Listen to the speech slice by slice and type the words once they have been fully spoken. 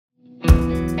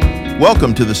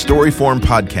Welcome to the Storyform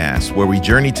Podcast, where we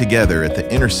journey together at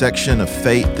the intersection of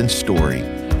faith and story.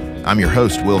 I'm your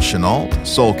host, Will Chenault,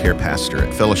 soul care pastor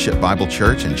at Fellowship Bible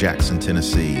Church in Jackson,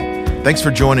 Tennessee. Thanks for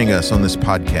joining us on this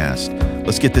podcast.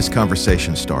 Let's get this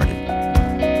conversation started.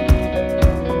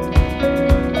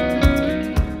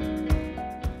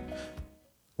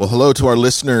 Well, hello to our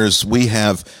listeners. We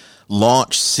have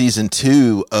launched season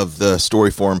 2 of the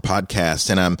Storyform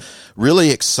Podcast, and I'm really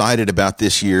excited about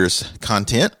this year's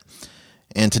content.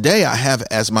 And today I have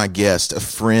as my guest a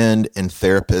friend and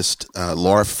therapist,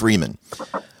 Laura Freeman.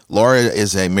 Laura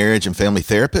is a marriage and family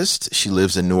therapist. She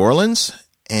lives in New Orleans.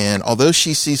 And although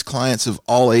she sees clients of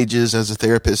all ages as a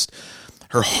therapist,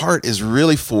 her heart is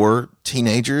really for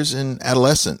teenagers and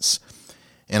adolescents.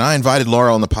 And I invited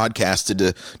Laura on the podcast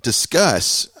to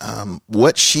discuss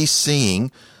what she's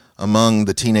seeing among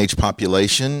the teenage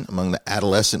population, among the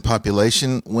adolescent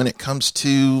population, when it comes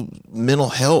to mental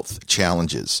health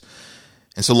challenges.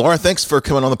 And so, Laura, thanks for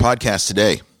coming on the podcast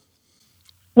today.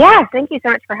 Yeah, thank you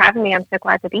so much for having me. I'm so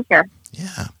glad to be here.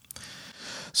 Yeah.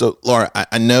 So, Laura,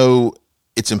 I know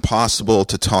it's impossible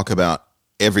to talk about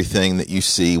everything that you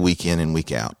see week in and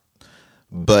week out.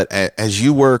 But as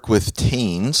you work with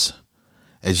teens,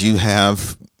 as you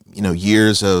have,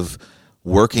 years of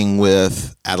working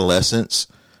with adolescents,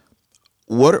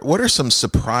 what are some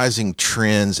surprising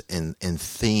trends and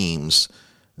themes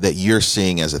that you're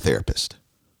seeing as a therapist?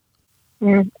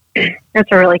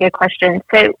 That's a really good question.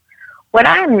 So what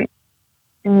I'm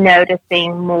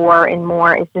noticing more and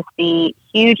more is just the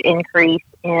huge increase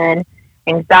in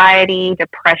anxiety,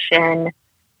 depression,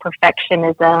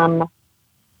 perfectionism,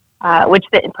 which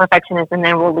the perfectionism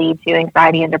then will lead to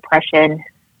anxiety and depression,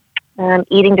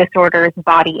 eating disorders,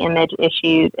 body image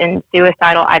issues, and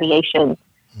suicidal ideations.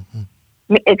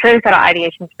 Mm-hmm. Suicidal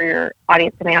ideations, for your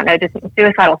audience that may not know, just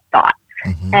suicidal thoughts.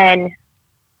 Mm-hmm. And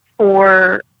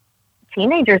for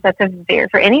teenagers,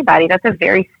 for anybody, that's a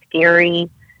very scary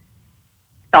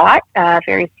thought,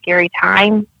 very scary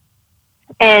time.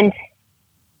 And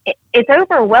it's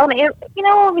overwhelming.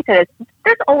 Let me say this.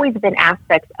 There's always been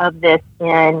aspects of this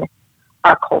in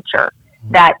our culture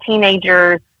that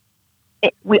teenagers,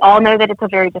 we all know that it's a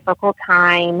very difficult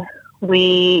time.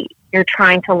 You're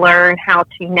trying to learn how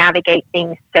to navigate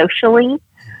things socially,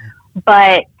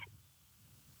 but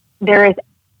there is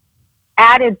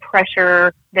added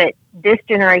pressure that this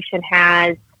generation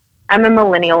has. I'm a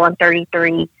millennial, I'm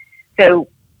 33, so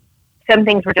some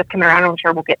things were just coming around. I'm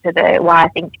sure we'll get to why I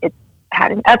think it's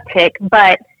had an uptick,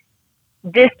 but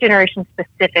this generation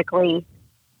specifically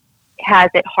has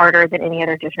it harder than any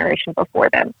other generation before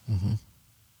them. Mm-hmm.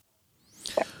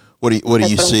 What do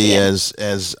you see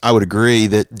as I would agree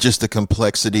that just the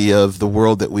complexity of the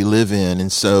world that we live in?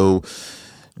 And so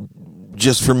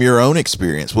just from your own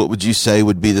experience, what would you say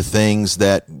would be the things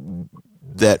that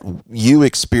you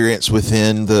experience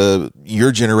within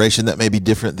your generation that may be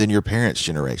different than your parents'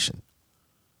 generation?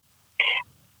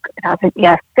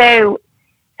 Yes. So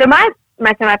my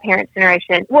parents'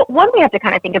 generation, well, one, we have to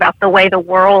kind of think about the way the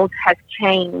world has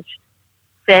changed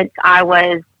since I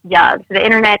was young. So the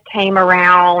internet came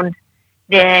around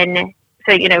then.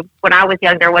 So, when I was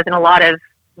young, there wasn't a lot of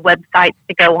websites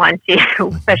to go on to,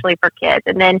 especially for kids.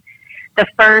 And then the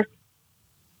first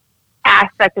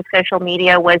aspect of social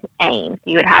media was AIM. So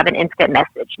you would have an instant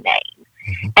message name.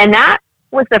 Mm-hmm. And that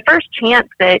was the first chance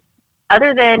that,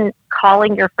 other than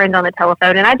calling your friend on the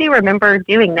telephone, and I do remember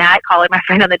doing that, calling my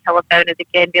friend on the telephone as a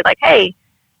kid and be like, hey,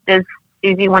 does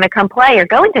Susie want to come play? Or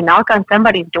going to knock on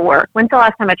somebody's door. When's the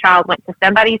last time a child went to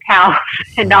somebody's house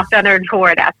and knocked on their door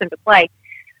and asked them to play?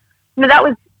 That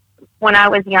was when I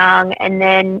was young. And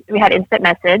then we had instant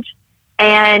message.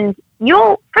 And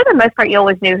for the most part, you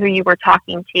always knew who you were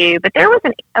talking to, but there was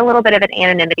a little bit of an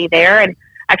anonymity there. And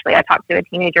actually, I talked to a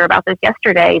teenager about this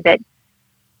yesterday, that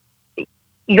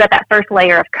you got that first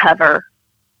layer of cover.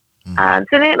 So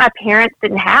that my parents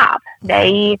didn't have.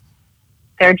 Their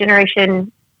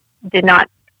generation did not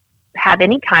have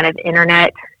any kind of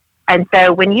internet. And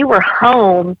so when you were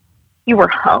home, you were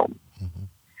home.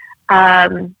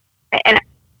 Mm-hmm. And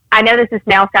I know this is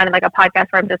now sounding like a podcast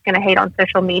where I'm just going to hate on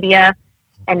social media.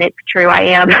 And it's true, I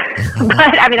am.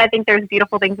 But I think there's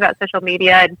beautiful things about social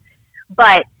media.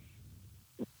 But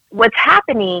what's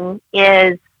happening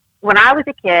is, when I was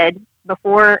a kid,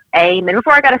 before I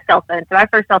got a cell phone, so my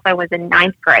first cell phone was in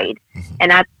 9th grade. Mm-hmm.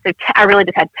 And I really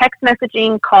just had text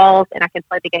messaging, calls, and I could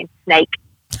play the game Snake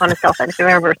on a cell phone. If you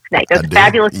remember Snake, it was a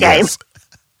fabulous game.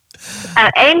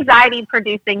 Anxiety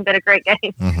producing, but a great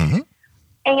game. Mm-hmm.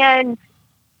 And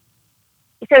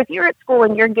so if you're at school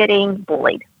and you're getting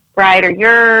bullied, right, or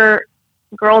your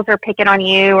girls are picking on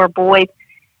you, or boys,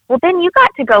 well, then you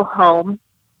got to go home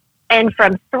And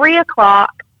from 3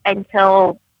 o'clock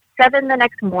until 7 the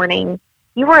next morning,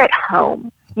 you were at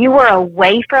home. You were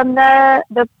away from the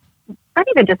not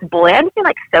even just bullying, I just feel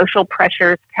like social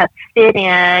pressures to fit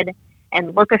in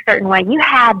and look a certain way. You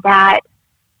had that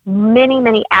many,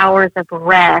 many hours of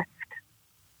rest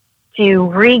to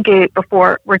recoup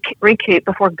before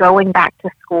going back to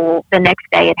school the next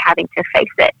day and having to face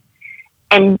it.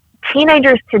 And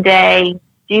teenagers today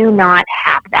do not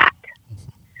have that.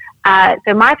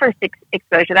 So my first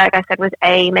exposure, like I said, was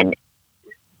AIM. And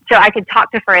so I could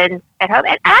talk to friends at home.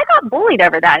 And I got bullied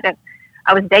over that.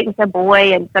 I was dating some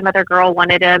boy and some other girl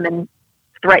wanted him and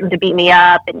threatened to beat me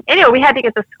up. And anyway, we had to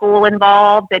get the school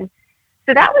involved. And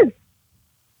so that was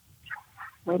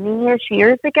 20-ish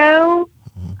years ago.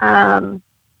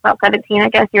 About 17, I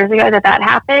guess, years ago that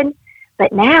happened.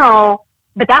 But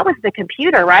that was the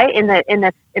computer, right? In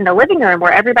the living room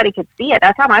where everybody could see it.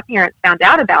 That's how my parents found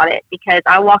out about it, because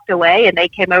I walked away and they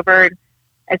came over,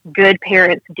 as good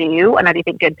parents do, and I do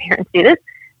think good parents do this.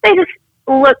 They just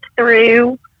looked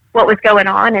through what was going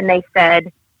on and they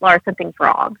said, Laura, something's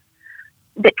wrong.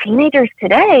 But teenagers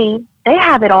today, they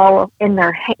have it all in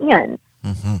their hands.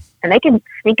 Mm-hmm. And they can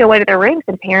sneak away to their rooms,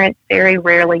 and parents very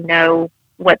rarely know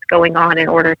what's going on in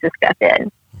order to step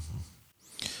in.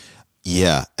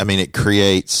 Yeah. I mean, it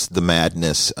creates the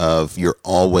madness of you're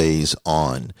always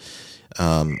on.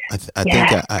 I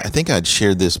think I'd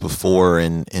shared this before,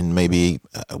 and maybe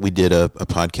we did a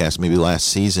podcast maybe last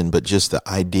season, but just the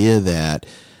idea that,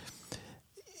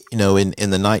 in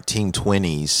the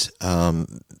 1920s,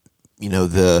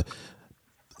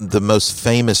 the most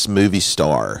famous movie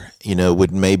star,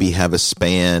 would maybe have a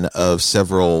span of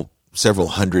several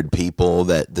hundred people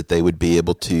that they would be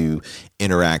able to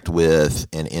interact with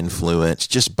and influence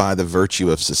just by the virtue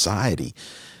of society.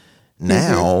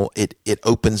 Now it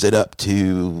opens it up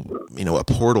to, a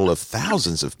portal of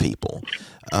thousands of people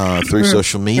through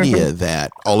social media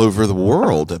that all over the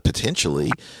world,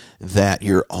 potentially, that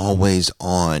you're always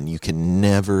on. You can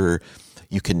never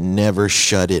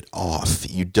shut it off.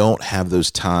 You don't have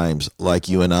those times like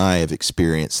you and I have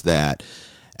experienced, that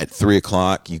at 3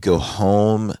 o'clock you go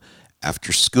home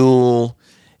after school,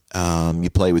 you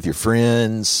play with your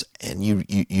friends, and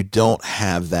you don't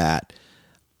have that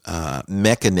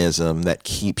mechanism that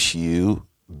keeps you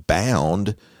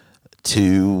bound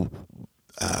to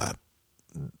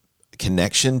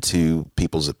connection to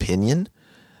people's opinion,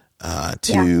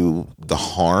 to the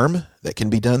harm that can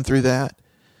be done through that.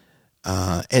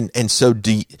 And so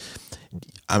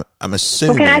I'm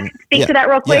assuming. Well, can I speak to that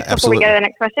real quick before we go to the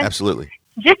next question? Absolutely.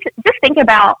 Just think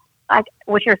about, like,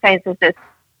 what you're saying is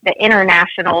the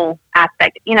international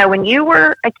aspect. When you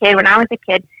were a kid, when I was a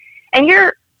kid, and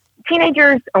you're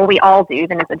teenagers, or we all do,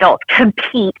 even as adults,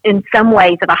 compete in some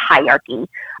ways of a hierarchy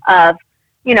of,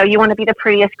 you want to be the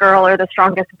prettiest girl or the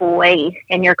strongest boy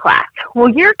in your class.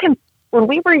 Well, when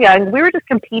we were young, we were just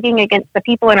competing against the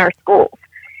people in our schools,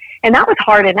 and that was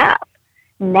hard enough.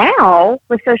 Now,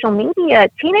 with social media,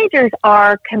 teenagers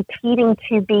are competing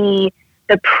to be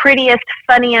the prettiest,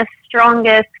 funniest,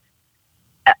 strongest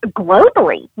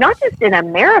globally, not just in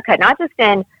America, not just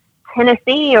in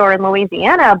Tennessee or in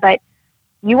Louisiana, but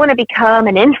you want to become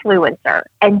an influencer.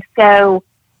 And so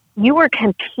you are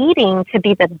competing to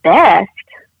be the best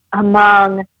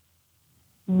among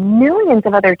millions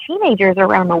of other teenagers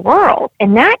around the world.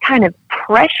 And that kind of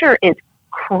pressure is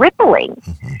crippling.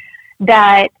 Mm-hmm.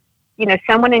 That,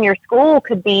 someone in your school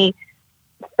could be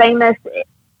famous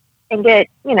and get,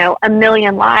 1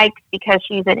 million likes because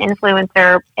she's an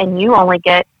influencer, and you only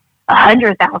get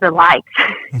 100,000 likes.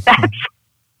 That's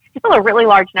still a really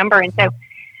large number. And so,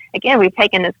 again, we've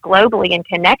taken this globally in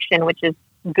connection, which is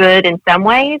good in some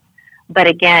ways, but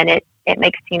again, it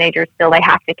makes teenagers feel they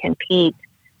have to compete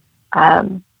at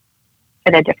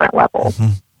a different level,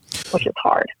 which is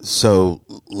hard. So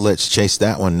let's chase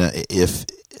that one.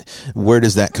 Where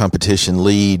does that competition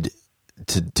lead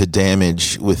to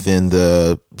damage within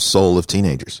the soul of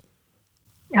teenagers?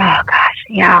 Oh gosh,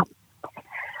 yeah.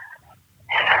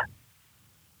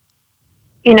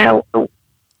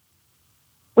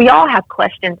 We all have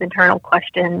questions, internal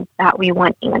questions that we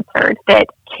want answered, that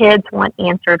kids want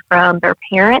answered from their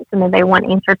parents, and then they want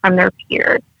answered from their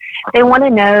peers. They want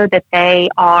to know that they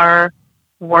are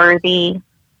worthy,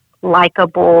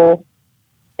 likable,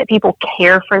 that people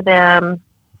care for them,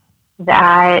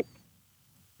 that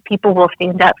people will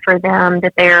stand up for them,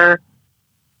 that they're,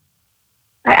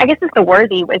 I guess it's the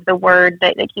worthy is the word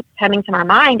that keeps coming to my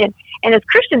mind. And as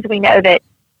Christians, we know that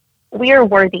we are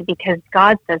worthy because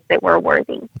God says that we're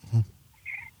worthy. Mm-hmm.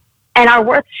 And our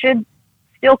worth should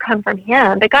still come from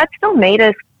Him, but God still made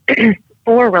us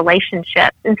for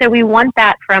relationships. And so we want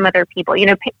that from other people.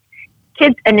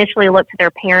 kids initially look to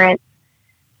their parents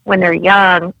when they're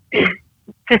young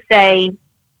to say,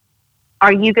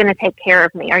 are you going to take care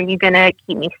of me? Are you going to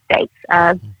keep me safe?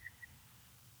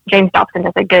 James Dobson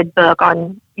does a good book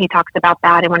he talks about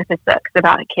that in one of his books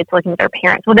about kids looking at their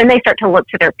parents. Well, then they start to look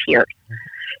to their peers.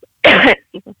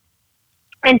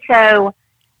 And so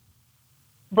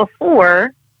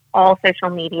before all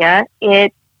social media,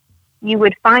 you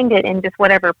would find it in just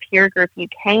whatever peer group you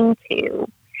came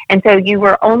to. And so you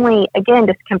were only, again,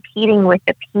 just competing with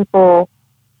the people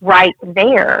right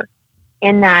there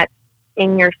in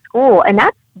your school. And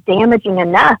that's damaging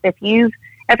enough. If you've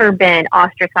ever been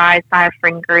ostracized by a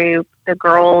friend group, the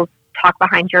girls talk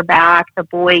behind your back, the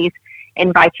boys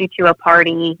invite you to a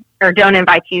party or don't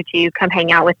invite you to come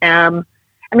hang out with them.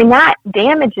 I mean, that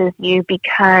damages you,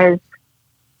 because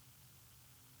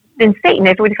then Satan,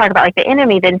 if we talk about like the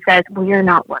enemy, then says, well, you're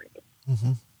not worthy.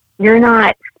 Mm-hmm. You're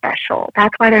not special.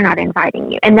 That's why they're not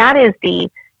inviting you. And that is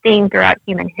the theme throughout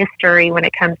human history when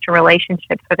it comes to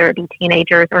relationships, whether it be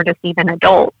teenagers or just even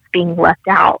adults being left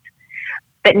out.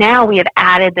 But now we have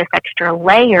added this extra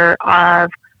layer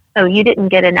of, oh, you didn't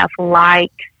get enough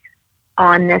likes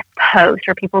on this post,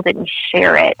 or people didn't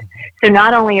share it. So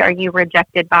not only are you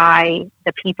rejected by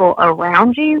the people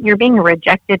around you, you're being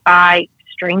rejected by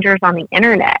strangers on the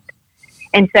internet.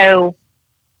 And so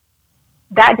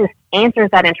that just answers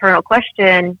that internal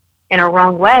question in a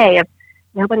wrong way of,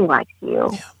 nobody likes you.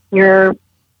 Yeah.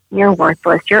 You're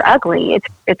worthless. You're ugly.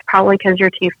 It's probably because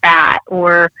you're too fat,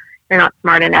 or you're not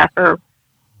smart enough, or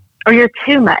you're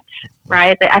too much,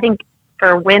 right? But I think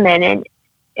for women, and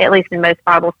at least in most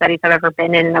Bible studies I've ever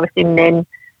been in, and I assume men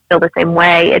feel the same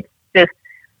way, it's just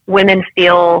women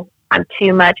feel I'm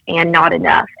too much and not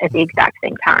enough at the exact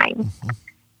same time. Mm-hmm.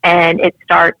 And it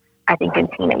starts, I think, in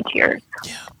teenage years.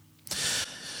 Yeah.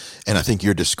 And I think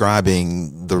you're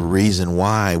describing the reason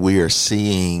why we are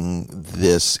seeing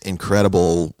this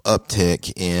incredible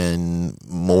uptick in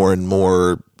more and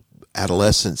more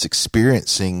adolescents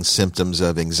experiencing symptoms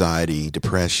of anxiety,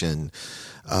 depression,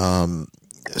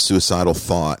 suicidal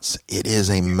thoughts. It is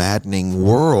a maddening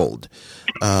world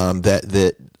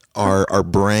that our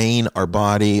brain, our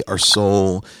body, our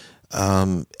soul,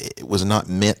 it was not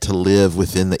meant to live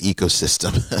within the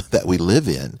ecosystem that we live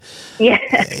in. Yeah.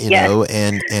 You know,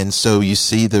 and so you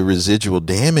see the residual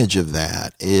damage of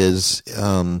that is,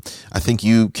 I think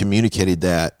you communicated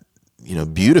that,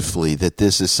 beautifully, that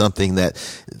this is something that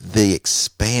the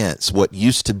expanse, what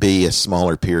used to be a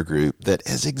smaller peer group that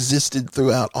has existed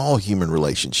throughout all human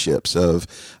relationships of,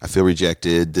 I feel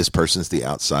rejected, this person's the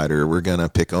outsider, we're going to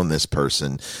pick on this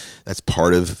person. That's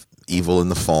part of evil in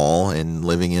the fall and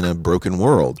living in a broken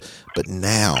world. But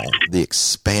now the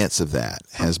expanse of that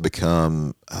has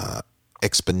become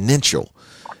exponential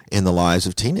in the lives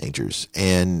of teenagers.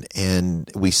 And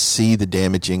we see the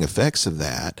damaging effects of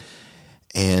that.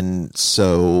 And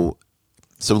so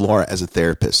Laura, as a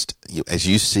therapist, as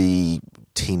you see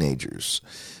teenagers,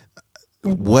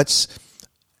 what's,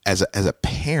 as a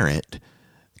parent,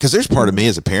 because there's part of me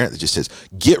as a parent that just says,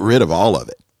 get rid of all of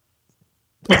it.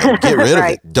 Get rid of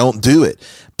it. Don't do it.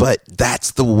 But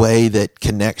that's the way that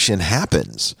connection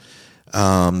happens.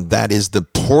 That is the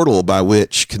portal by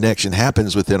which connection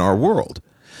happens within our world.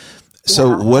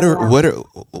 So what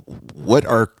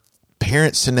are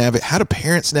parents to navigate? How do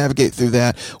parents navigate through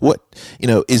that? What,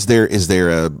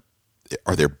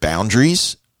 are there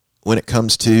boundaries when it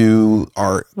comes to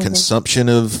our consumption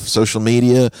of social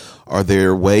media? Are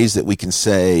there ways that we can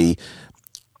say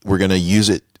we're going to use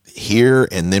it here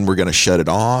and then we're going to shut it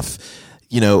off?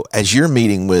 As you're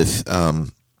meeting with,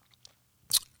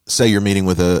 say you're meeting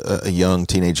with a young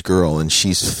teenage girl and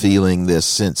she's feeling this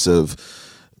sense of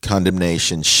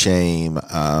condemnation, shame.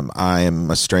 I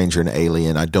am a stranger and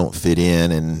alien. I don't fit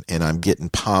in, and I'm getting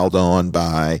piled on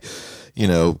by,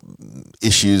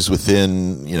 issues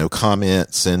within,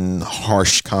 comments and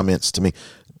harsh comments to me.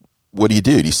 What do?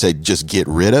 Do you say just get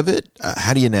rid of it?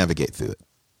 How do you navigate through it?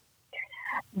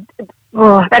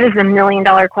 Well, that is $1 million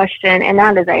question, and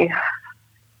that is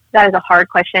a hard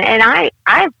question. And I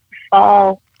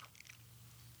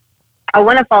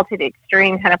want to fall to the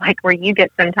extreme, kind of like where you get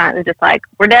sometimes. It's just like,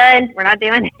 we're done. We're not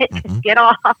doing it. Just get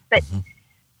off. But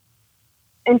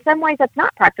in some ways, that's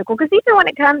not practical, because even when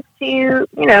it comes to,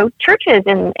 churches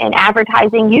and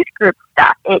advertising youth group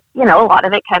stuff, a lot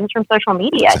of it comes from social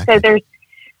media. Exactly. So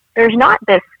there's not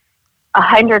this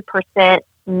 100%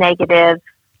 negative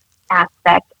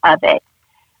aspect of it.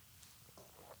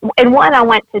 And one, I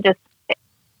want to just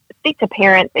speak to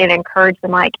parents and encourage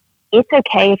them, like, it's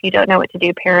okay if you don't know what to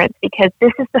do, parents, because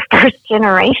this is the first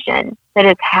generation that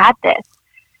has had this.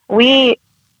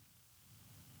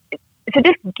 so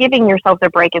just giving yourselves a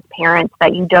break as parents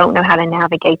that you don't know how to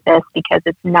navigate this, because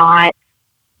it's not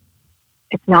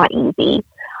easy,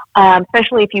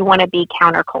 especially if you want to be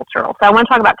countercultural. So I want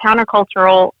to talk about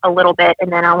countercultural a little bit,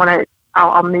 and then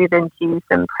I'll move into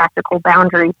some practical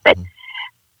boundaries. But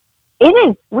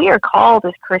we are called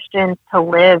as Christians to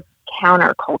live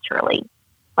counterculturally.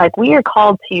 Like, we are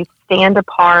called to stand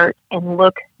apart and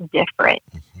look different.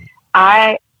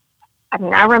 I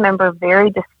remember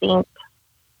very distinct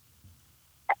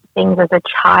things as a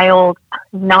child,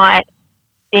 not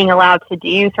being allowed to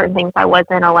do certain things I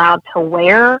wasn't allowed to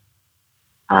wear.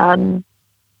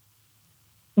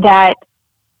 That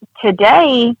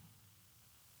today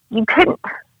you couldn't.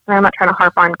 I'm not trying to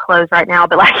harp on clothes right now,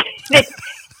 but like,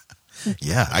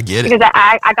 yeah, I get it. Because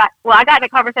I got in a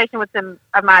conversation with some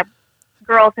of my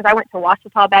girls, because I went to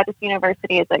Ouachita Baptist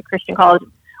University as a Christian college.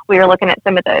 We were looking at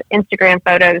some of the Instagram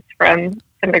photos from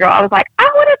some of the girls. I was like,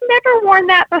 I would have never worn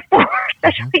that before,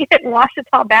 especially at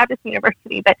Ouachita Baptist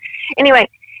University. But anyway,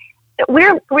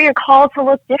 we are called to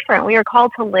look different. We are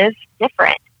called to live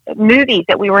different. Movies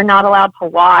that we were not allowed to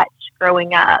watch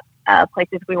growing up,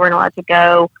 places we weren't allowed to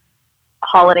go,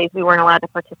 holidays we weren't allowed to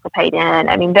participate in.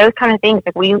 I mean, those kind of things.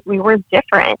 Like, we were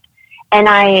different. And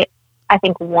I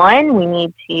think, one, we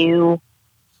need to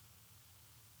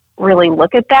really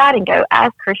look at that and go,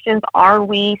 as Christians, are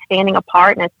we standing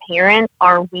apart? And as parents,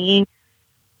 are we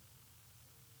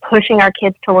pushing our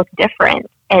kids to look different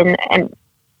and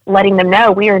letting them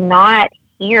know we are not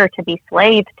here to be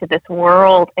slaves to this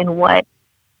world and what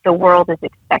the world is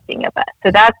expecting of us? So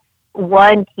that's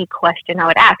one key question I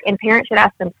would ask. And parents should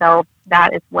ask themselves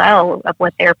that as well, of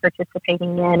what they're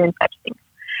participating in and such things.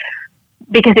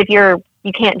 Because if you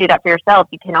can't do that for yourself,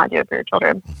 you cannot do it for your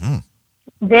children. Mm-hmm.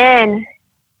 Then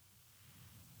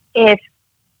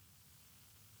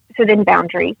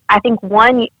boundaries. I think,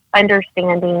 one,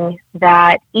 understanding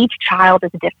that each child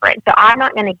is different. So I'm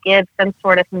not going to give some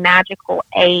sort of magical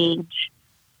age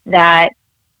that,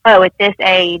 at this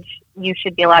age, you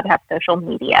should be allowed to have social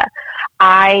media.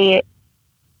 I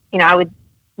would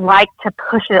like to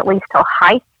push it at least till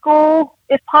high school,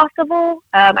 if possible.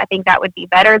 I think that would be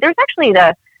better. There's actually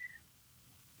that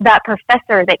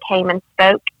professor that came and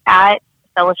spoke at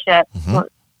Fellowship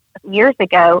years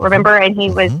ago, remember? And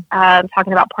he was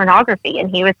talking about pornography,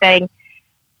 and he was saying,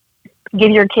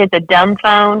 give your kids a dumb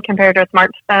phone compared to a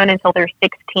smartphone until they're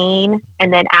 16,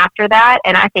 and then after that.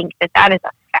 And I think that is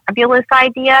a fabulous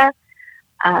idea.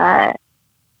 So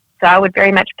I would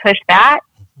very much push that.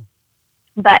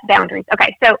 But boundaries.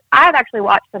 Okay, so I've actually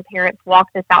watched some parents walk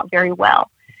this out very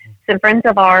well. Some friends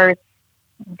of ours,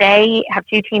 they have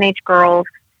 2 teenage girls,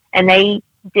 and they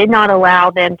did not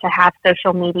allow them to have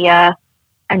social media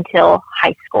until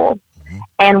high school.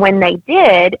 And when they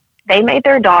did, they made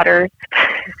their daughters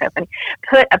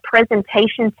put a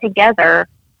presentation together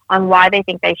on why they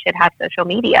think they should have social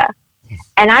media.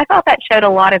 And I thought that showed a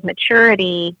lot of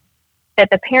maturity, that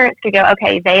the parents could go,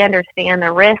 okay, they understand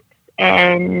the risks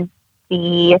and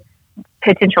the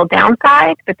potential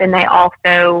downsides, but then they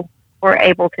also were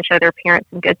able to show their parents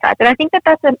some good sides. And I think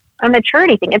that's a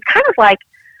maturity thing. It's kind of like,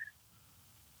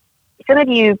 some of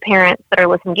you parents that are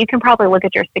listening, you can probably look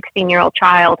at your 16-year-old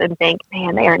child and think,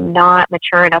 man, they are not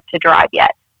mature enough to drive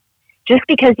yet. Just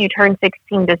because you turned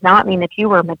 16 does not mean that you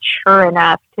were mature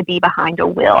enough to be behind a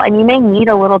wheel. And you may need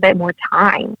a little bit more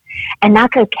time. And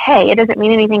that's okay. It doesn't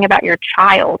mean anything about your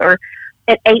child. Or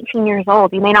at 18 years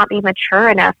old, you may not be mature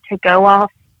enough to go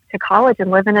off to college and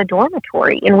live in a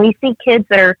dormitory. And we see kids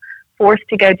that are forced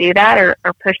to go do that or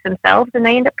push themselves, and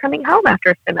they end up coming home after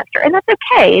a semester. And that's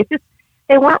okay. It's just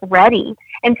they weren't ready.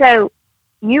 And so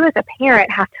you as a parent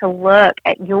have to look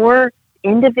at your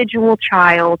individual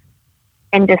child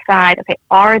and decide, okay,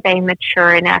 are they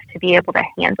mature enough to be able to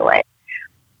handle it?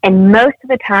 And most of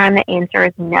the time the answer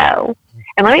is no.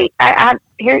 And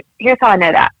here's how I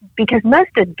know that. Because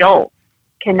most adults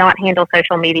cannot handle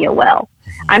social media well.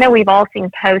 I know we've all seen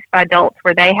posts by adults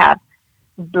where they have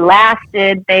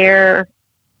blasted their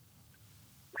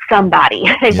somebody.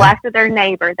 They've blasted their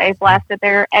neighbor. They've blasted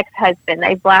their ex-husband.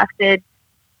 They've blasted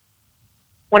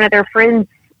one of their friends,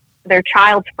 their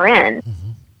child's friends.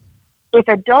 If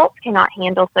adults cannot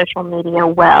handle social media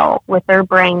well, with their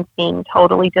brains being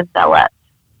totally developed,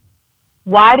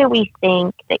 why do we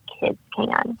think that kids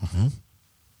can?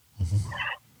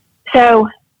 So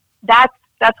that's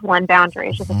one boundary.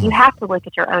 It's just like, you have to look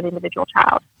at your own individual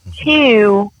child.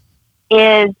 2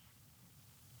 is,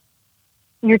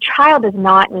 your child does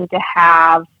not need to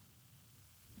have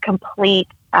complete,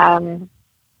 what's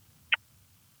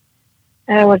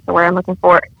the word I'm looking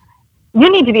for? You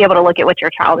need to be able to look at what your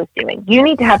child is doing. You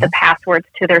need to have the passwords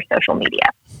to their social media.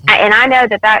 And I know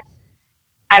that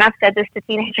and I've said this to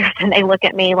teenagers, and they look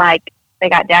at me like they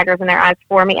got daggers in their eyes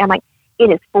for me. I'm like, it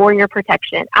is for your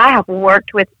protection. I have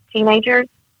worked with teenagers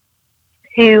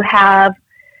who have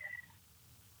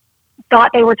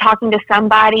thought they were talking to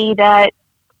somebody that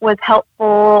was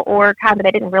helpful or kind of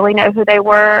they didn't really know who they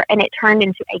were, and it turned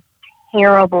into a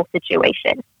terrible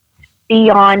situation,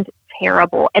 beyond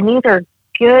terrible. And these are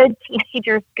good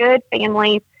teenagers, good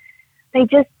families.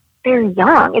 They're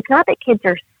young. It's not that kids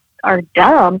are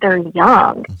dumb, they're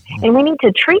young. And we need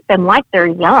to treat them like they're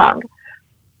young.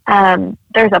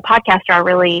 There's a podcaster I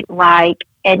really like,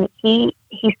 and he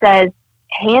says,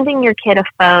 handing your kid a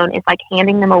phone is like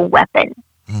handing them a weapon.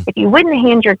 If you wouldn't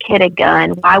hand your kid a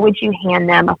gun, why would you hand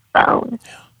them a phone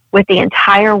with the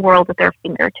entire world at their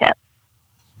fingertips?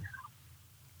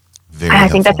 I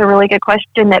think that's a really good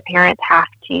question that parents have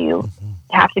to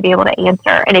be able to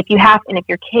answer. And if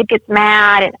your kid gets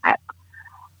mad, and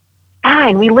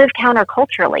fine, we live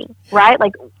counterculturally, right?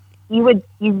 Like you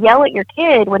yell at your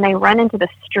kid when they run into the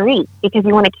street because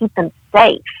you want to keep them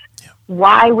safe. Yeah.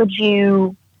 Why would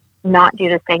you not do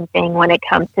the same thing when it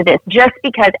comes to this? Just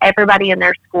because everybody in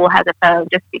their school has a phone,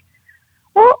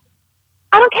 well,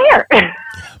 I don't care. Right?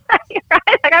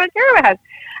 Like, I don't care about it.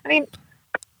 I mean,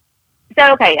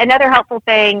 so, okay, another helpful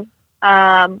thing,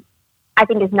 I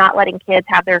think, is not letting kids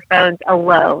have their phones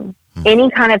alone.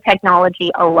 Any kind of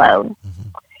technology alone.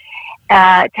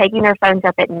 Taking their phones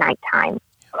up at nighttime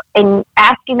and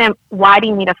asking them, why do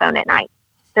you need a phone at night?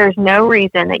 There's no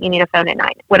reason that you need a phone at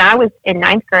night. When I was in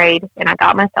ninth grade and I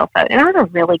got my cell phone, and I was a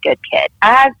really good kid.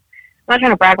 I'm not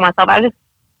trying to brag on myself. I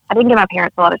didn't give my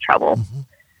parents a lot of trouble.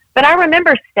 But I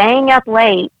remember staying up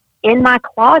late in my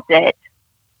closet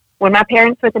when my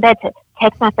parents were to bed to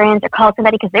text my friends or call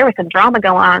somebody because there was some drama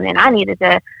going on and I needed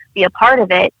to be a part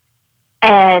of it.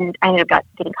 And I ended up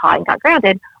getting caught and got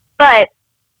grounded. But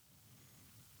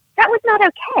that was not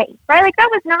okay, right? Like, that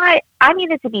was not, I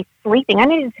needed to be sleeping. I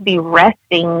needed to be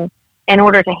resting in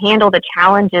order to handle the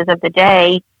challenges of the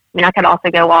day. I mean, I could also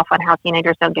go off on how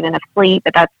teenagers don't get enough sleep,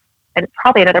 but it's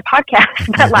probably another podcast.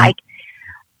 But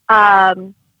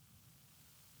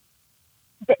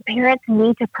that parents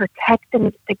need to protect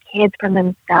the kids from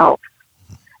themselves.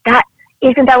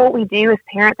 Isn't that what we do as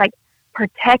parents? Like,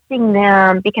 protecting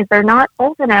them because they're not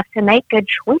old enough to make good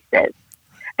choices.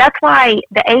 That's why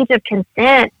the age of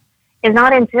consent is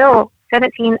not until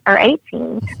 17 or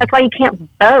 18. That's why you can't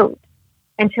vote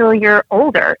until you're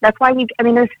older. That's why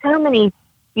there's so many,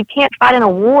 you can't fight in a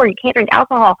war, you can't drink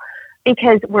alcohol,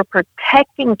 because we're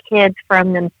protecting kids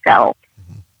from themselves.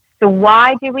 So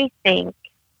why do we think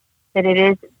that it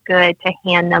is good to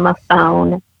hand them a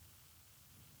phone?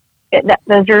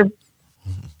 Those are,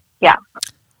 yeah.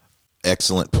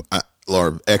 Excellent,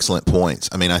 Laura, excellent points.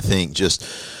 I mean, I think just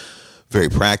very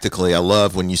practically, I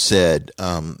love when you said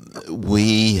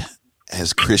we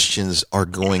as Christians are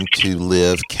going to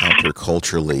live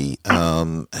counterculturally.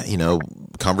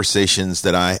 Conversations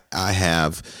that I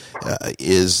have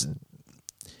is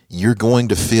you're going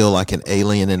to feel like an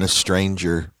alien and a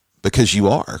stranger because you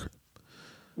are.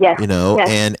 Yes.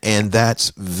 Yes. And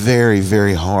that's very,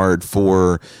 very hard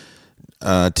for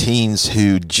teens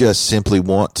who just simply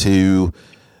want to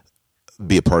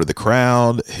be a part of the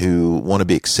crowd, who want to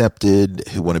be accepted,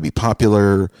 who want to be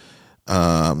popular.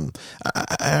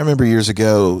 I remember years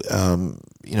ago,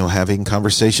 having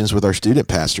conversations with our student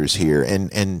pastors here,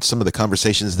 and some of the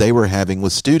conversations they were having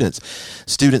with students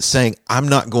saying, I'm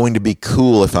not going to be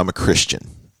cool if I'm a Christian.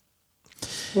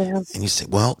 Yeah. And you say,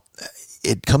 well,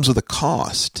 it comes with a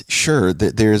cost. Sure,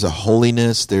 that there is a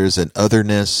holiness, there's an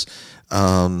otherness,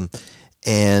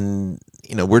 and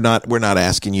we're not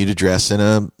asking you to dress in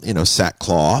a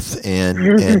sackcloth and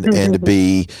to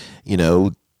be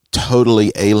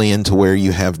totally alien to where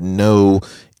you have no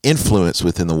influence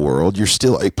within the world. You're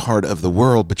still a part of the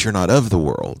world, but you're not of the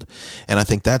world. And I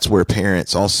think that's where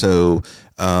parents also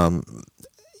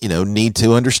need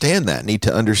to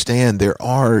understand there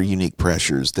are unique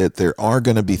pressures, that there are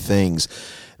going to be things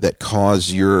that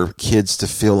cause your kids to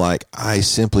feel like, I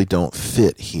simply don't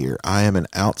fit here. I am an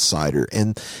outsider.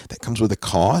 And that comes with a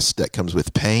cost, that comes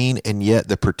with pain. And yet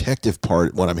the protective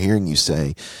part, what I'm hearing you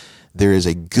say, there is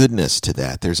a goodness to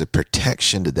that. There's a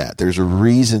protection to that. There's a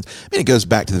reason. It goes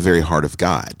back to the very heart of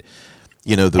God.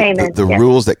 The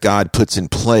rules that God puts in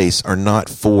place are not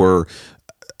for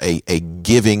a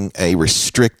giving, a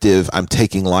restrictive, I'm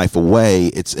taking life away.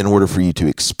 It's in order for you to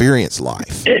experience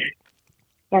life.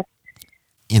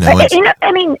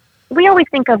 We always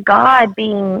think of God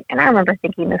being, and I remember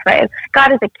thinking this way,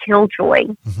 God is a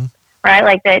killjoy, right?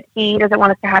 Like that he doesn't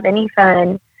want us to have any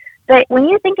fun. But when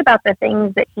you think about the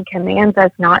things that he commands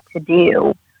us not to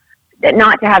do, that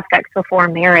not to have sex before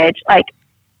marriage, like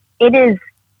it is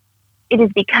it is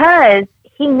because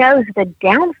he knows the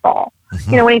downfall.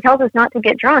 Mm-hmm. When he tells us not to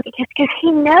get drunk, it's because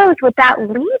he knows what that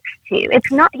leads to.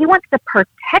 It's not, he wants to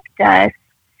protect us.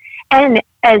 And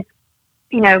as,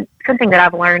 something that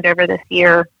I've learned over this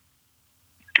year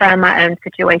from my own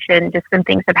situation, just some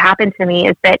things have happened to me,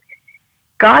 is that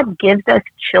God gives us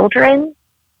children,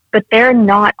 but they're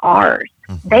not ours.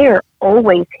 Mm-hmm. They are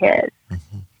always his.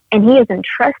 Mm-hmm. And he has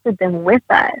entrusted them with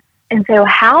us. And so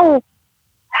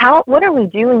what are we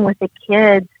doing with the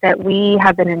kids that we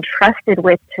have been entrusted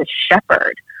with to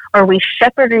shepherd? Are we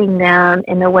shepherding them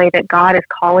in the way that God is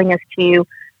calling us to,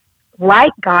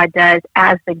 like God does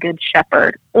as the good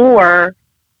shepherd? Or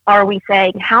are we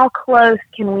saying, how close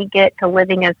can we get to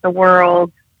living as the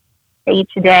world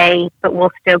each day, but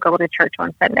we'll still go to church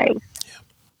on Sundays?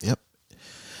 Yep.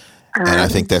 And I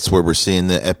think that's where we're seeing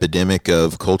the epidemic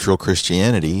of cultural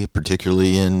Christianity,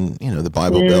 particularly in, the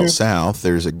Bible Belt South.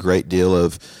 There's a great deal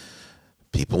of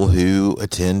people who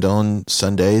attend on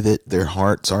Sunday that their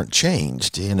hearts aren't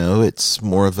changed. It's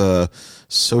more of a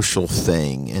social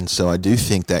thing. And so I do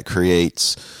think that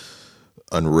creates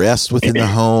unrest within the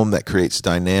home, that creates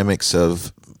dynamics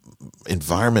of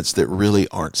environments that really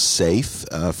aren't safe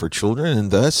for children.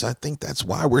 And thus, I think that's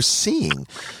why we're seeing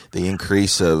the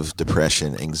increase of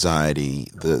depression, anxiety,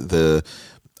 the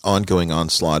ongoing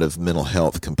onslaught of mental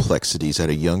health complexities at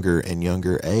a younger and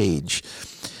younger age.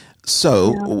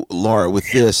 So, Laura,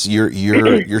 with this,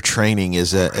 your training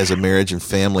is as a marriage and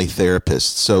family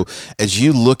therapist. So, as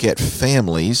you look at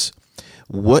families,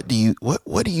 what do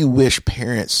you wish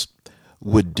parents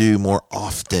would do more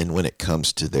often when it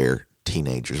comes to their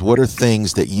teenagers? What are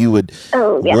things that you would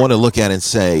want to look at and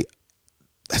say,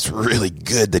 that's really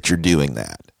good that you're doing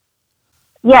that?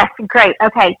 Yes, great.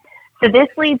 Okay, so this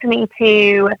leads me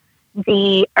to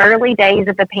the early days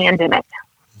of the pandemic.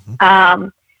 Mm-hmm.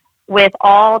 With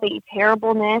all the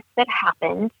terribleness that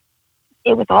happened,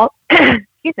 it was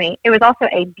it was also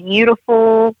a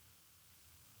beautiful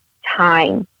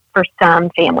time for some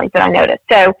families that I noticed.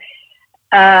 So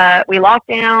we locked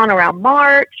down around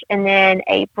March, and then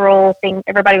April,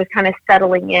 everybody was kind of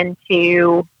settling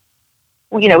into,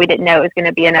 we didn't know it was going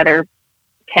to be another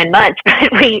 10 months, but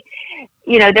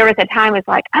there was a time it was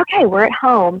like, okay, we're at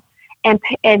home, and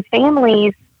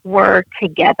families were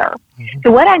together. Mm-hmm.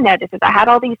 So what I noticed is I had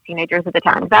all these teenagers at the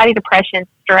time, anxiety, depression,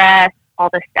 stress, all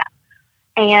this stuff.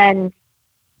 And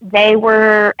they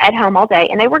were at home all day,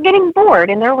 and they were getting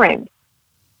bored in their rooms.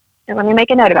 And let me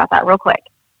make a note about that real quick.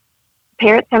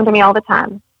 Parents come to me all the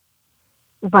time.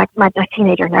 Like, my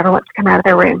teenager never wants to come out of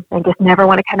their room. They just never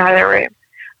want to come out of their room.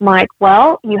 I'm like,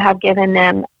 well, you have given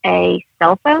them a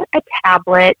cell phone, a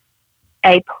tablet,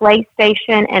 a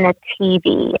PlayStation, and a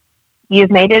TV. You've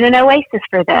made it an oasis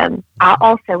for them. I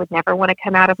also would never want to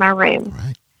come out of my room.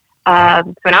 Right.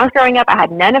 So when I was growing up, I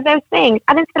had none of those things.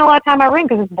 I didn't spend a lot of time in my room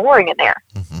because it was boring in there.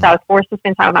 Mm-hmm. So I was forced to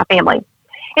spend time with my family.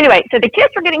 Anyway, so the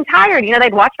kids were getting tired.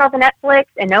 They'd watched all the Netflix,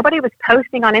 and nobody was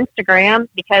posting on Instagram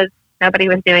because nobody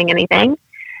was doing anything.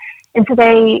 And so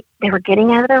they were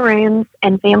getting out of their rooms,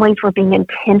 and families were being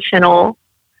intentional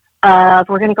of,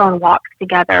 we're going to go on walks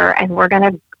together, and we're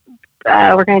going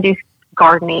to do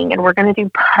gardening, and we're going to do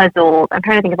puzzles. I'm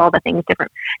trying to think of all the things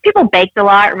different. People baked a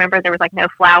lot. Remember, there was no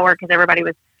flour because everybody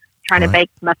was trying to bake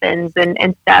muffins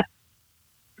and stuff.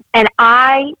 And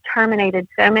I terminated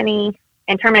so many,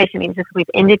 and termination means just we've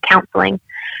ended counseling,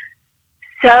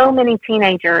 so many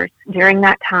teenagers during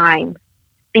that time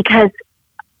because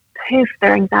poof,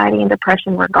 their anxiety and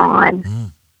depression were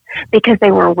gone because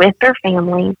they were with their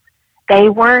families. They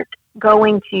weren't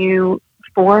going to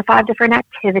 4 or 5 different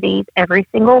activities every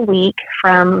single week,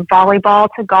 from volleyball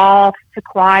to golf to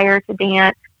choir to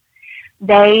dance.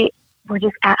 They were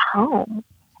just at home,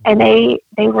 and they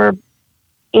were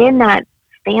in that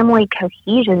family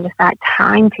cohesion, just that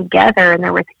time together, and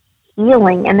there was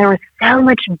healing, and there was so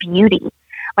much beauty.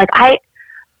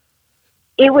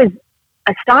 It was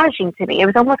astonishing to me. It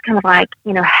was almost kind of like,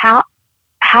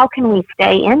 how can we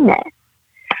stay in this?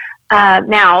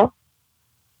 Now,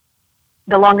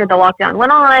 the longer the lockdown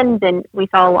went on, then we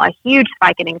saw a huge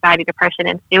spike in anxiety, depression,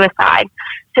 and suicide.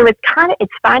 So it's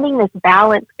finding this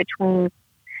balance between,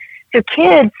 so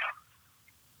kids,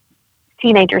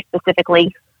 teenagers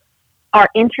specifically, are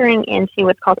entering into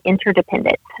what's called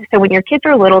interdependence. So when your kids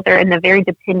are little, they're in the very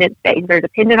dependent stage. They're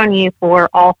dependent on you for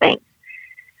all things.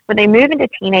 When they move into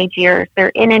teenage years,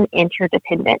 they're in an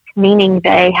interdependence, meaning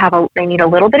they need a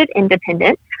little bit of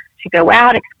independence to go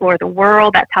out, explore the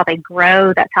world. That's how they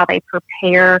grow. That's how they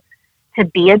prepare to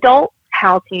be adults,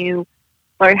 how to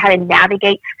learn how to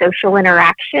navigate social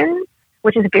interactions,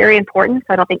 which is very important.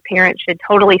 So I don't think parents should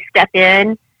totally step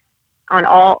in on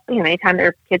all, anytime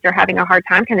their kids are having a hard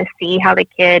time, kind of see how the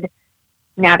kid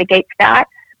navigates that.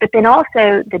 But then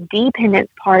also the dependence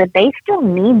part of they still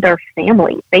need their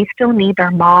families. They still need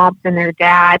their moms and their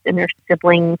dads and their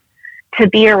siblings to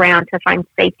be around to find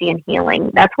safety and healing.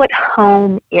 That's what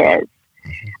home is.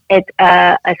 It's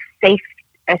a safe,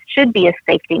 it should be a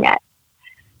safety net.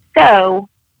 So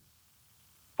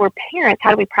for parents,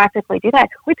 how do we practically do that?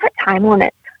 We put time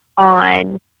limits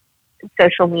on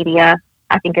social media,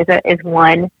 I think is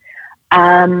one.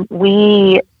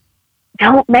 We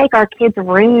don't make our kids'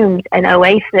 rooms an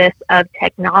oasis of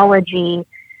technology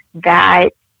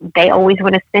that they always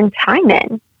want to spend time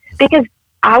in. Because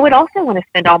I would also want to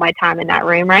spend all my time in that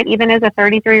room, right? Even as a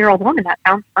 33-year-old woman, that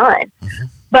sounds fun.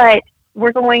 But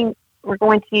we're going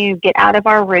to get out of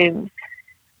our rooms.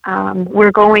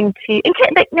 We're going to, and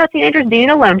teenagers do need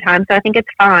alone time, so I think it's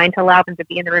fine to allow them to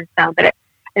be in the room some. But I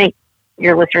think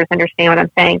your listeners understand what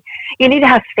I'm saying. You need to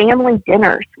have family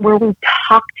dinners where we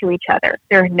talk to each other.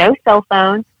 There are no cell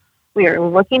phones. We are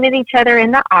looking at each other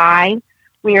in the eye.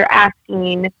 We are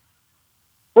asking,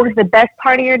 what was the best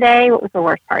part of your day? What was the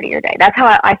worst part of your day? That's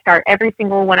how I start every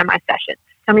single one of my sessions.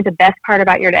 Tell me the best part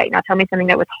about your day. Now tell me something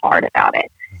that was hard about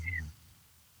it.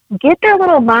 Get their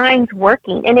little minds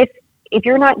working. And if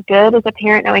you're not good as a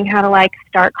parent knowing how to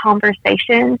start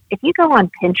conversations, if you go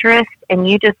on Pinterest and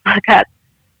you just look up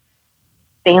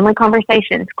family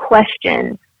conversations,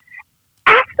 questions,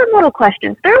 ask them little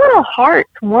questions. Their little hearts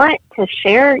want to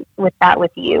share with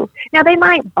you. Now, they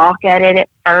might balk at it at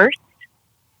first.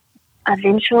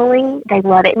 Eventually, they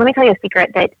love it. And let me tell you a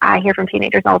secret that I hear from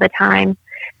teenagers all the time.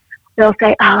 They'll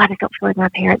say, oh, I just don't feel like my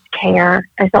parents care.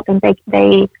 I just don't think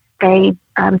they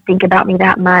think about me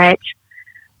that much.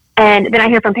 And then I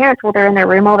hear from parents, well, they're in their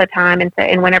room all the time. And so,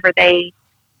 and whenever I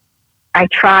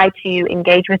try to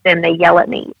engage with them, they yell at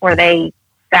me or they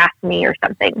sass me or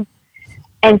something.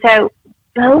 And so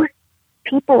both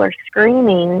people are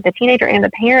screaming, the teenager and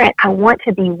the parent, I want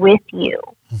to be with you.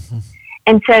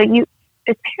 And so you,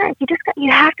 as parents,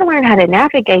 you have to learn how to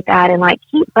navigate that and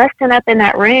keep busting up in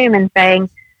that room and saying,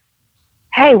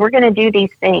 hey, we're going to do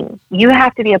these things. You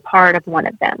have to be a part of one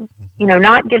of them.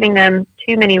 Not giving them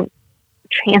too many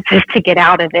chances to get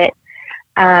out of it.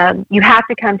 You have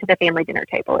to come to the family dinner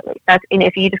table at least. And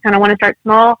if you just kind of want to start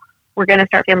small, we're going to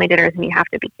start family dinners and you have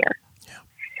to be here.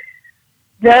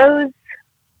 Yeah.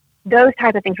 Those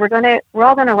types of things. We're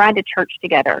all going to ride to church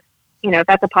together. If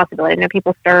that's a possibility. I know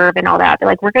people serve and all that.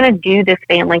 They're we're going to do this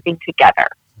family thing together.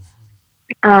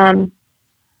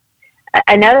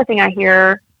 Another thing I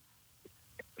hear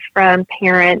from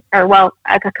parents, a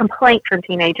complaint from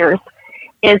teenagers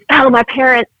is, oh, my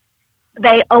parents,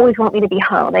 they always want me to be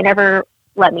home. They never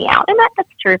let me out. And that's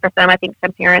true for some. I think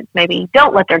some parents maybe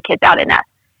don't let their kids out enough.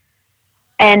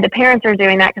 And the parents are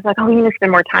doing that because we need to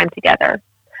spend more time together.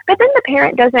 But then the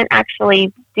parent doesn't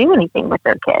actually do anything with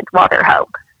their kids while they're home,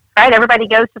 right? Everybody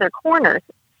goes to their corners.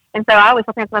 And so I always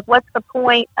tell parents, what's the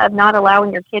point of not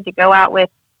allowing your kid to go out with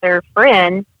their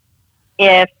friends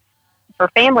for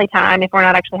family time if we're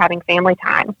not actually having family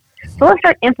time? So let's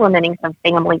start implementing some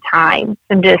family time,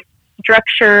 some just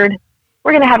structured.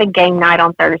 We're going to have a game night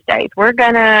on Thursdays. We're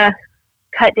going to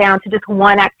cut down to just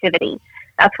one activity.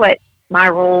 That's what my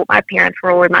parents'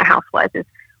 rule in my house is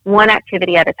one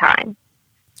activity at a time.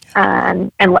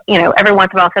 And every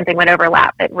once in a while something would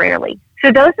overlap, but rarely.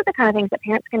 So those are the kind of things that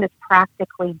parents can just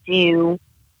practically do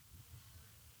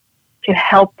to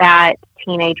help that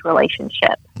teenage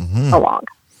relationship along.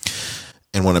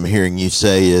 And what I'm hearing you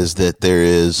say is that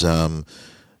there's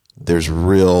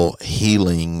real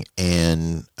healing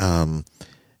and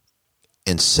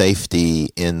safety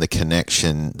in the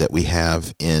connection that we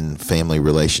have in family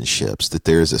relationships, that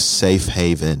there is a safe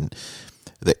haven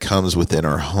that comes within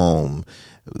our home,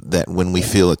 that when we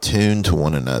feel attuned to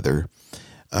one another,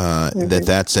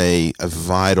 that's a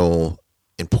vital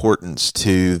importance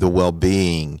to the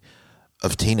well-being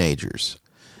of teenagers,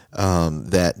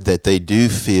 that they do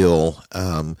feel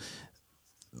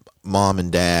mom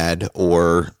and dad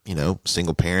or,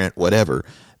 single parent, whatever,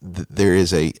 there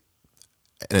is an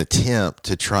attempt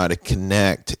to try to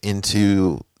connect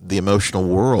into the emotional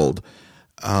world,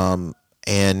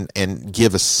 and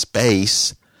give a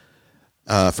space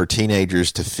for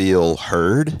teenagers to feel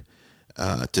heard,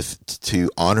 to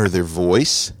honor their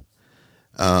voice.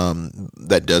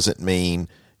 That doesn't mean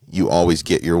you always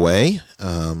get your way.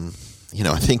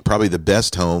 I think probably the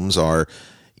best homes are,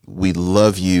 we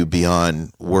love you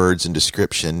beyond words and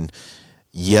description.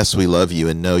 Yes, we love you,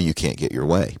 and no, you can't get your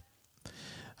way.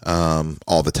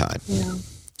 All the time.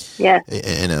 Yeah.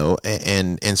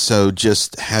 And so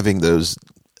just having those,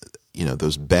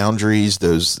 those boundaries,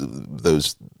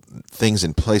 those things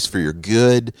in place for your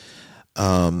good.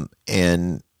 And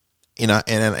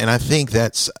I think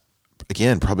that's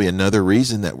again, probably another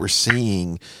reason that we're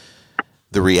seeing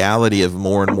the reality of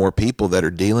more and more people that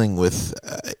are dealing with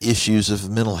issues of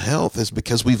mental health is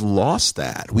because we've lost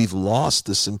that. We've lost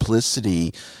the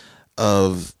simplicity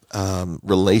of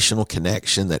relational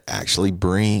connection that actually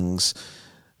brings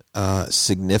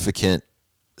significant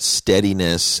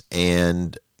steadiness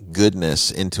and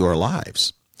goodness into our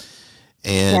lives.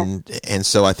 And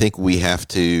so I think we have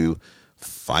to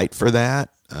fight for that.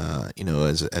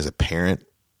 As a parent,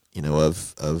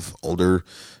 of older,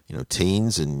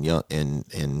 teens and young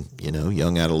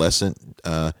young adolescent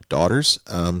daughters,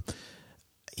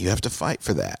 you have to fight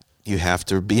for that. You have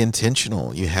to be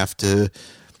intentional. You have to,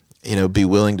 be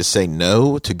willing to say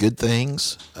no to good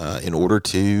things in order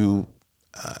to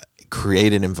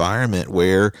create an environment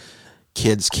where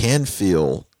kids can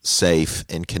feel safe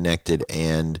and connected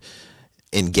and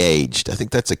engaged. I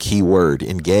think that's a key word,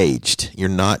 engaged. You're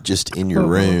not just in your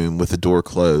room with the door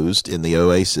closed in the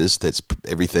oasis that's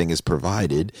everything is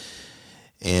provided.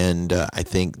 And I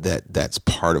think that that's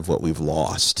part of what we've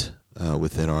lost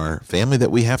within our family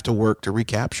that we have to work to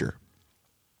recapture.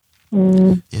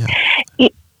 Yeah.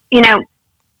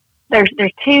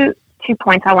 There's two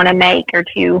points I want to make, or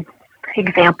two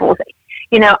examples.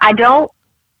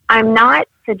 I'm not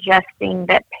suggesting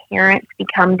that parents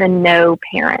become the no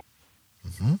parent.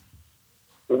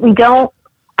 We don't.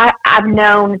 I've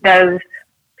known those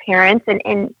parents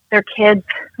and their kids.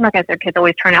 I'm not going to say their kids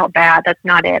always turn out bad. That's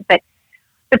not it. But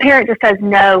the parent just says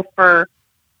no for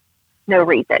no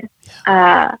reason.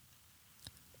 My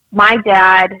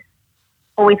dad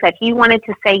always said he wanted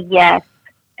to say yes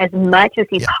as much as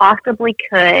he possibly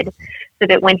could, so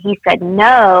that when he said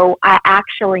no, I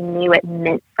actually knew it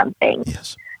meant something.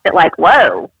 Yes. That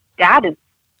whoa,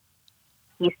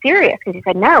 he's serious, because he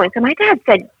said no. And so my parents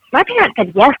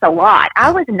said yes a lot.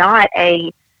 I was not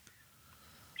a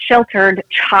sheltered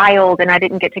child, and I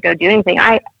didn't get to go do anything.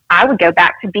 I would go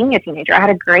back to being a teenager. I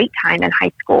had a great time in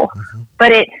high school,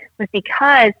 but it was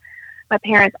because my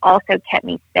parents also kept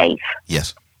me safe.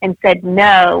 Yes. And said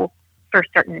no for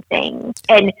certain things.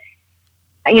 And,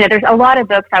 there's a lot of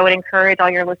books I would encourage all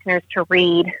your listeners to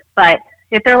read, but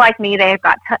if they're like me, they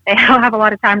don't have a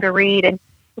lot of time to read, and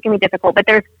it can be difficult. But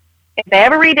if they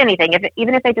ever read anything,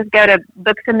 even if they just go to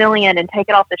Books A Million and take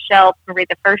it off the shelf and read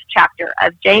the first chapter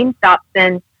of James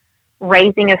Dobson's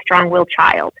Raising a Strong-Willed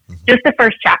Child, just the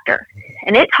first chapter.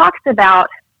 And it talks about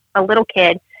a little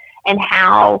kid and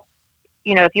how,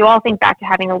 if you all think back to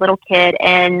having a little kid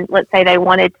and let's say they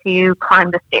wanted to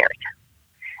climb the stairs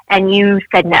and you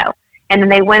said no. And then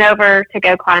they went over to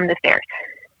go climb the stairs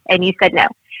and you said no.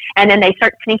 And then they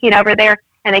start sneaking over there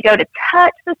and they go to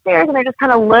touch the stairs and they're just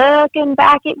kind of looking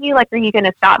back at you like, are you going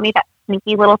to stop me? That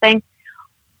sneaky little thing.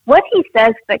 What he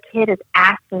says the kid is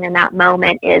asking in that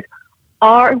moment is,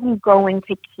 are you going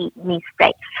to keep me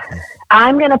safe?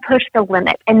 I'm going to push the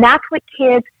limit. And that's what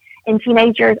kids and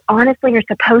teenagers honestly are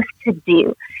supposed to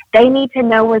do. They need to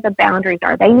know where the boundaries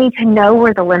are. They need to know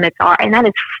where the limits are. And that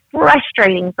is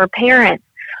frustrating for parents.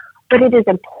 But it is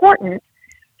important,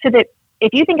 so that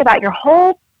if you think about your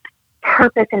whole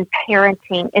purpose in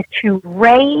parenting is to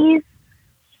raise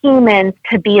humans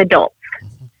to be adults,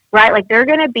 right? Like they're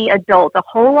going to be adults a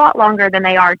whole lot longer than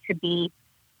they are to be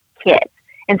kids.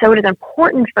 And so it is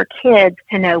important for kids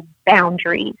to know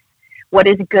boundaries, what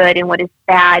is good and what is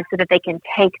bad, so that they can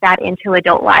take that into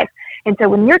adult life. And so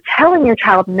when you're telling your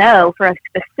child no for a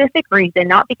specific reason,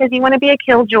 not because you want to be a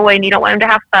killjoy and you don't want them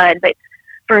to have fun, but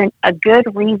for a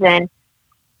good reason,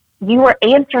 you are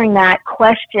answering that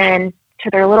question to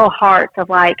their little hearts of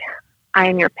I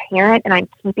am your parent and I'm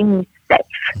keeping you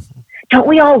safe. Don't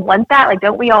we all want that?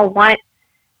 Don't we all want,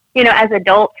 as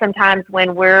adults, sometimes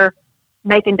when we're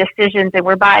making decisions and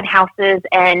we're buying houses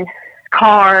and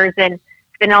cars and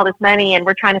spending all this money and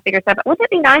we're trying to figure stuff out, wouldn't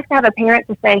it be nice to have a parent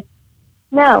to say,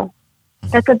 no,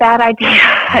 that's a bad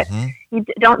idea. You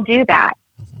don't do that.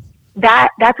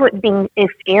 That's what is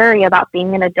scary about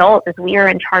being an adult, is we are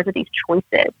in charge of these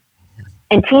choices.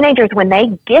 And teenagers, when they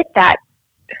get that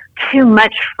too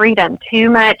much freedom, too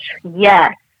much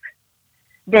yes,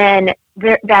 then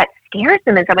that scares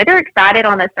them in some way. They're excited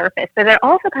on the surface. So that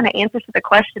also kind of answers to the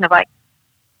question of my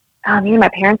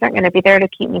parents aren't going to be there to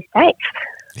keep me safe.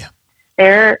 Yeah.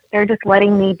 They're just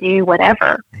letting me do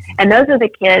whatever. And those are the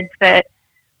kids that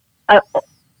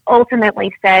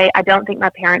ultimately say, I don't think my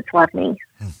parents love me.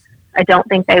 I don't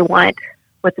think they want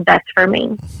what's best for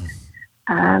me.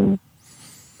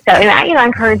 So I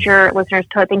encourage your listeners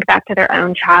to think back to their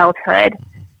own childhood,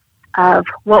 of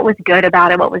what was good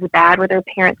about it, what was bad. Were their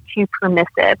parents too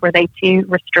permissive? Were they too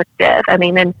restrictive?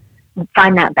 And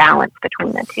find that balance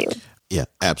between the two. Yeah,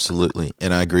 absolutely.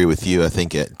 And I agree with you. I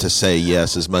think to say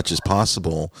yes as much as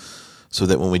possible so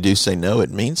that when we do say no,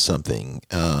 it means something,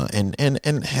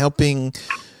 and helping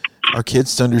our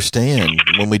kids to understand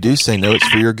when we do say no, it's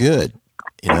for your good.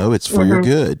 It's for your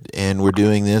good, and we're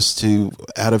doing this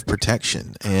out of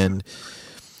protection. And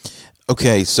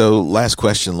okay, so last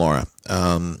question, Laura.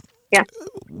 Yeah.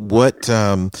 What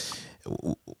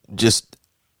just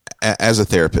as a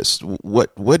therapist,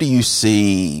 what do you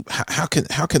see? How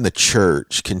can the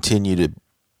church continue to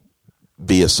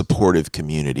be a supportive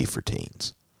community for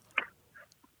teens?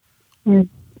 I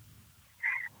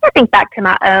think back to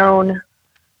my own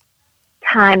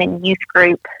time in youth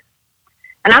group.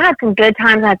 And I had some good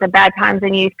times, I had some bad times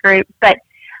in youth group, but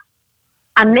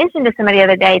I mentioned to somebody the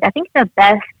other day, I think the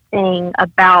best thing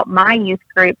about my youth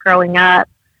group growing up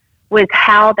was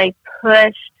how they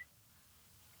pushed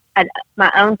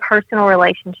my own personal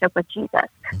relationship with Jesus.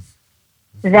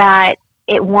 That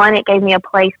it gave me a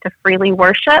place to freely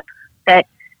worship. That,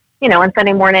 on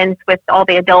Sunday mornings with all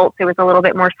the adults, it was a little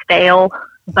bit more stale,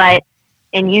 but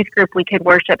in youth group, we could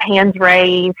worship hands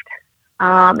raised,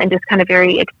 and just kind of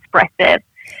very expressive.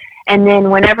 And then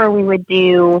whenever we would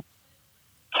do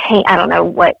I don't know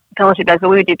what fellowship does, but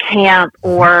we would do camp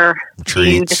or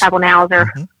do Disciple Nows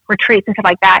or retreats and stuff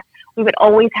like that. We would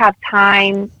always have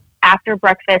time after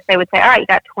breakfast. They would say, all right, you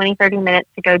got 20, 30 minutes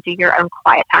to go do your own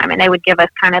quiet time. And they would give us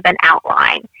kind of an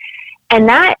outline. And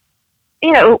that,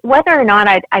 whether or not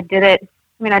I did it,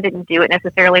 I didn't do it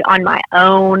necessarily on my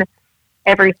own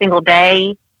every single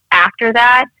day after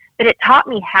that, but it taught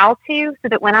me how to, so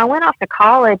that when I went off to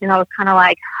college and I was kind of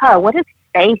like, what is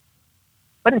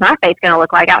my faith going to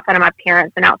look like outside of my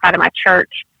parents and outside of my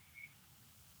church?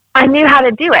 I knew how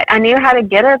to do it. I knew how to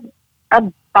get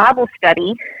a Bible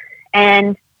study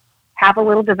and have a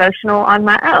little devotional on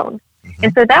my own.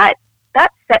 And so that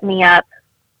set me up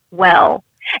well.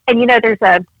 And, there's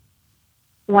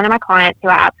one of my clients who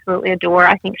I absolutely adore.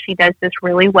 I think she does this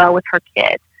really well with her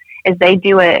kids, is they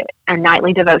do a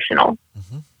nightly devotional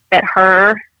that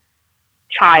her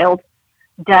child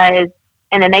does,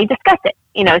 and then they discuss it.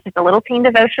 It's just a little teen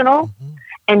devotional.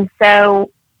 And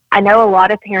so I know a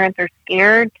lot of parents are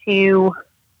scared to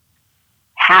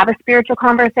have a spiritual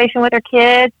conversation with their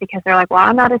kids because they're like, well,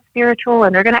 I'm not as spiritual,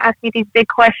 and they're going to ask me these big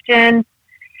questions.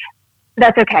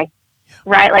 That's okay.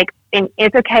 Right? Like, and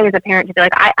it's okay as a parent to be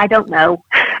like, I don't know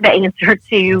the answer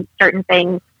to certain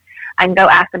things. I can go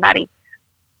ask somebody.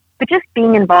 But just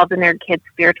being involved in their kids'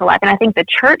 spiritual life. And I think the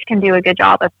church can do a good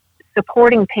job of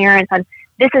supporting parents on,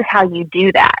 this is how you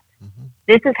do that.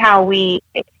 This is how we,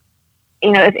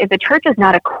 if the church is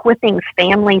not equipping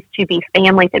families to be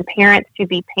families and parents to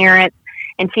be parents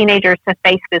and teenagers to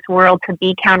face this world to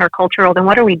be countercultural, then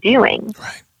what are we doing?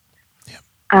 Right.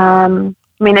 Yeah.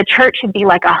 The church should be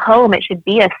like a home. It should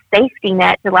be a safety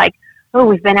net to like, oh,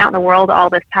 we've been out in the world all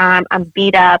this time. I'm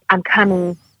beat up. I'm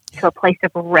coming to a place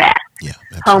of rest. Yeah,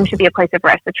 home should be a place of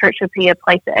rest. The church should be a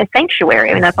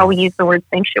sanctuary. That's why we use the word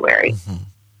sanctuary.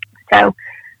 So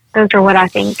those are what I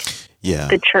think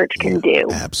the church can do.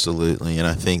 Absolutely. And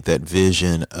I think that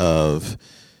vision of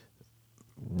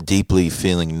deeply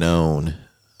feeling known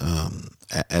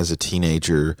as a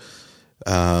teenager,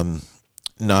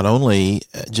 not only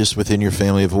just within your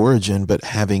family of origin, but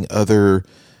having other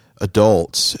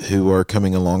adults who are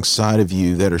coming alongside of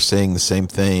you that are saying the same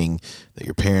thing that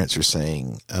your parents are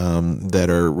saying, that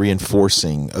are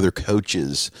reinforcing, other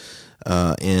coaches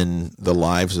in the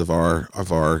lives of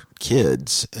our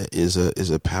kids is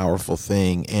a powerful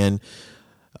thing. And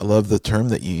I love the term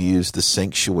that you use, the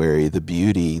sanctuary, the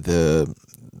beauty, the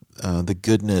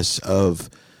goodness of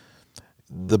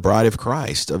the bride of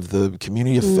Christ, of the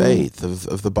community of faith,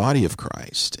 of the body of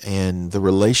Christ, and the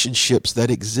relationships that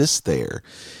exist there,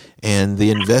 and the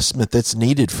investment that's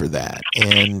needed for that,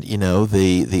 and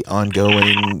the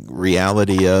ongoing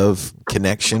reality of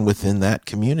connection within that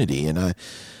community. And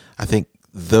I think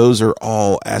those are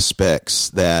all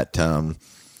aspects that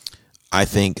I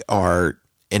think are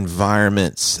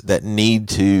environments that need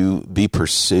to be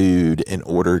pursued in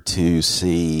order to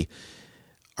see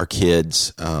our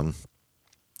kids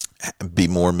be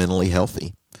more mentally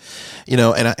healthy. And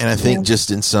I think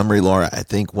just in summary, Laura, I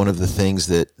think one of the things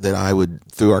that I would,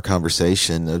 through our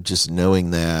conversation of just knowing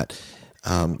that,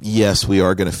 yes, we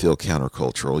are going to feel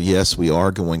countercultural. Yes, we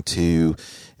are going to,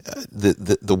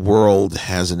 the world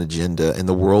has an agenda and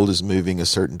the world is moving a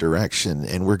certain direction,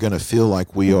 and we're going to feel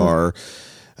like we are,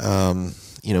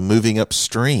 moving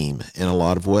upstream in a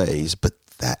lot of ways, but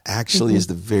that actually is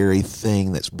the very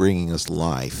thing that's bringing us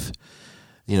life.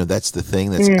 That's the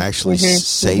thing that's actually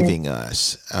saving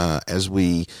us as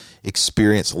we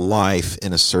experience life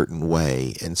in a certain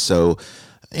way. And so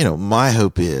my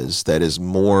hope is that as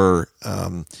more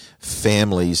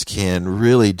families can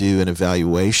really do an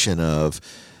evaluation of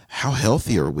how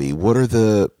healthy are we, what are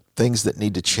the things that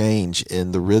need to change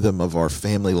in the rhythm of our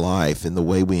family life, in the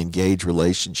way we engage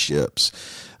relationships,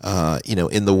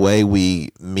 in the way we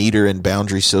meter and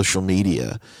boundary social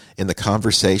media, in the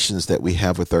conversations that we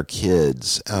have with our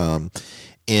kids,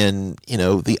 in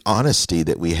the honesty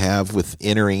that we have with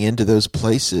entering into those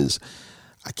places.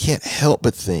 I can't help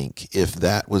but think if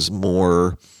that was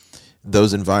more,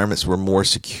 those environments were more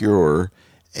secure,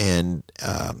 and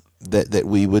that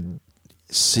we would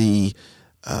see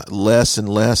less and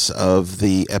less of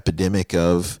the epidemic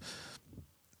of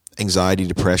anxiety,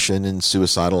 depression, and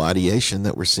suicidal ideation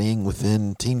that we're seeing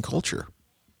within teen culture.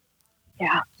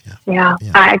 Yeah,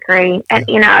 I agree. And,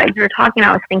 as you were talking,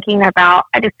 I was thinking about,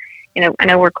 I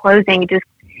know we're closing,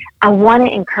 I want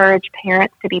to encourage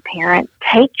parents to be parents.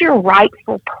 Take your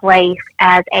rightful place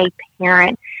as a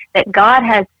parent, that God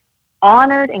has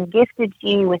honored and gifted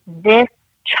you with this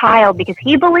child because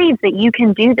he believes that you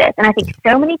can do this. And I think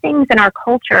so many things in our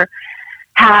culture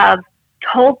have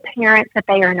told parents that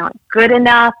they are not good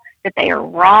enough, that they are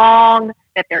wrong,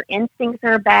 that their instincts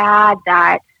are bad,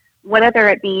 that whether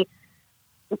it be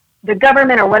the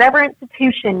government or whatever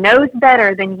institution knows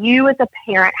better than you as a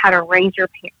parent how to raise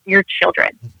your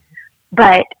children.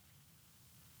 But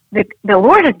the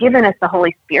Lord has given us the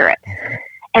Holy Spirit,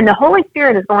 and the Holy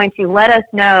Spirit is going to let us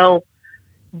know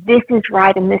this is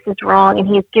right and this is wrong, and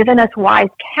he has given us wise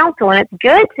counsel, and it's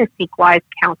good to seek wise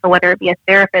counsel, whether it be a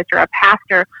therapist or a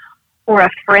pastor or a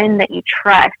friend that you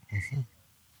trust.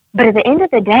 But at the end of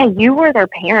the day, you were their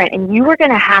parent, and you were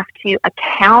going to have to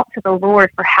account to the Lord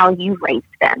for how you raised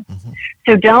them.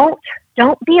 So don't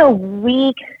be a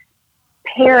weak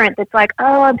parent that's like,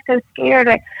 oh, I'm so scared.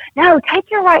 No, take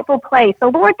your rightful place. The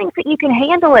Lord thinks that you can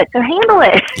handle it, so handle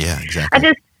it. Yeah,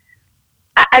 exactly.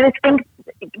 I just think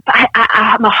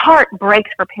my heart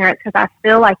breaks for parents because I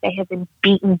feel like they have been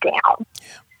beaten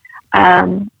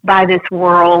down by this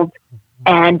world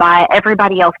and by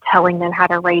everybody else telling them how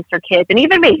to raise their kids. And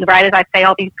even me, right, as I say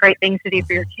all these great things to do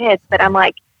for your kids, but I'm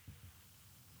like,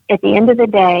 at the end of the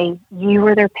day, you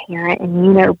are their parent and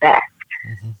you know best.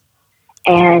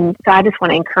 And so I just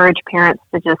want to encourage parents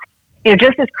to just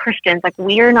as Christians, like,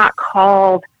 we are not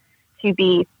called to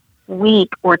be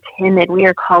weak or timid. We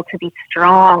are called to be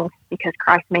strong because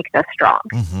Christ makes us strong.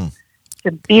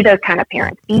 To be those kind of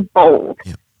parents, be bold.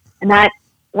 And that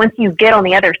once you get on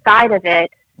the other side of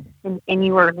it and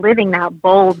you are living that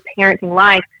bold parenting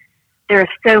life, there is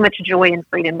so much joy and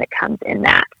freedom that comes in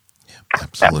that.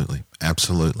 Absolutely.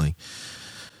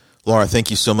 Laura, thank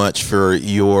you so much for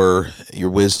your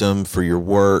wisdom, for your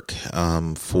work,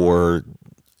 for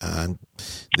the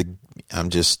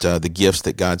gifts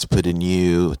that God's put in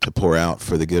you to pour out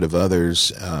for the good of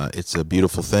others. It's a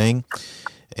beautiful thing,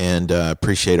 and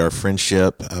appreciate our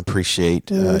friendship. I appreciate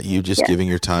you just giving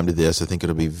your time to this. I think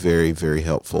it'll be very, very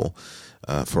helpful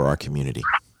for our community.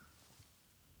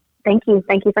 Thank you.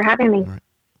 Thank you for having me. All right.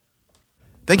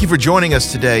 Thank you for joining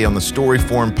us today on the Story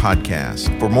Forum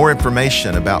podcast. For more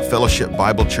information about Fellowship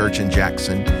Bible Church in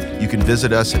Jackson, you can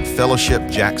visit us at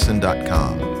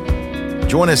fellowshipjackson.com.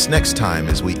 Join us next time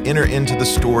as we enter into the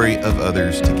story of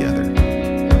others together.